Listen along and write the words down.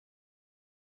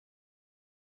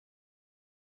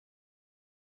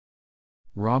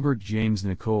Robert James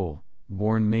Nicol,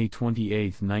 born May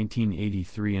 28,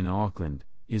 1983 in Auckland,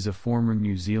 is a former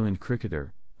New Zealand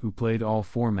cricketer, who played all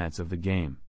formats of the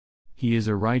game. He is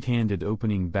a right-handed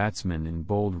opening batsman and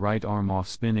bowled right-arm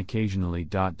off-spin occasionally.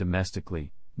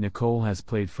 Domestically, Nicol has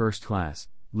played first-class,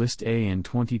 List A and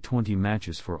 2020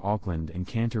 matches for Auckland and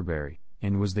Canterbury,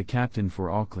 and was the captain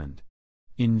for Auckland.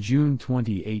 In June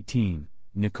 2018,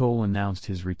 Nicol announced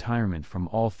his retirement from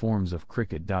all forms of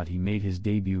cricket. He made his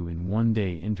debut in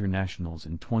one-day internationals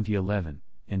in 2011,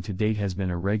 and to date has been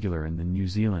a regular in the New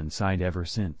Zealand side ever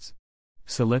since.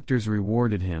 Selectors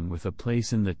rewarded him with a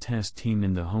place in the Test team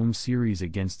in the home series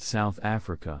against South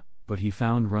Africa, but he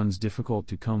found runs difficult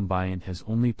to come by and has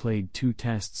only played 2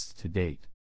 Tests to date.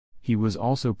 He was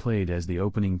also played as the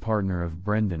opening partner of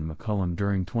Brendan McCullum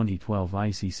during 2012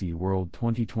 ICC World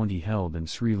 2020 held in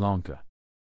Sri Lanka.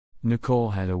 Nicol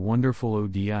had a wonderful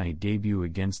ODI debut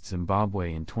against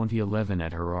Zimbabwe in 2011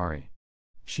 at Harare.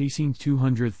 Chasing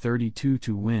 232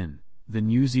 to win, the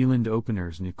New Zealand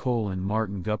openers Nicol and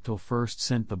Martin Guptill first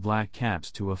sent the Black Caps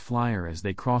to a flyer as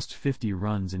they crossed 50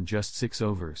 runs in just 6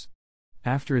 overs.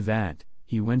 After that,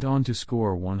 he went on to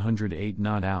score 108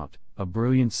 not out, a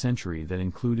brilliant century that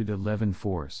included 11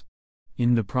 fours.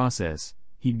 In the process,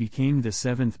 he became the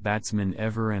 7th batsman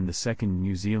ever and the 2nd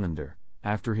New Zealander,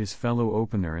 after his fellow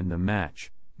opener in the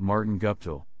match, Martin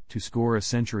Guptill, to score a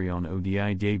century on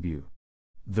ODI debut.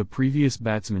 The previous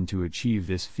batsmen to achieve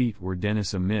this feat were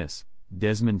Dennis Amiss,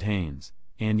 Desmond Haynes,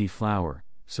 Andy Flower,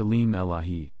 Salim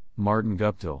Elahi, Martin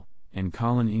Guptill, and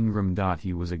Colin Ingram.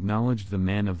 He was acknowledged the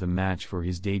man of the match for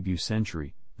his debut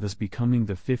century, thus becoming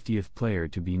the 50th player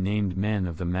to be named man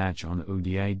of the match on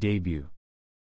ODI debut.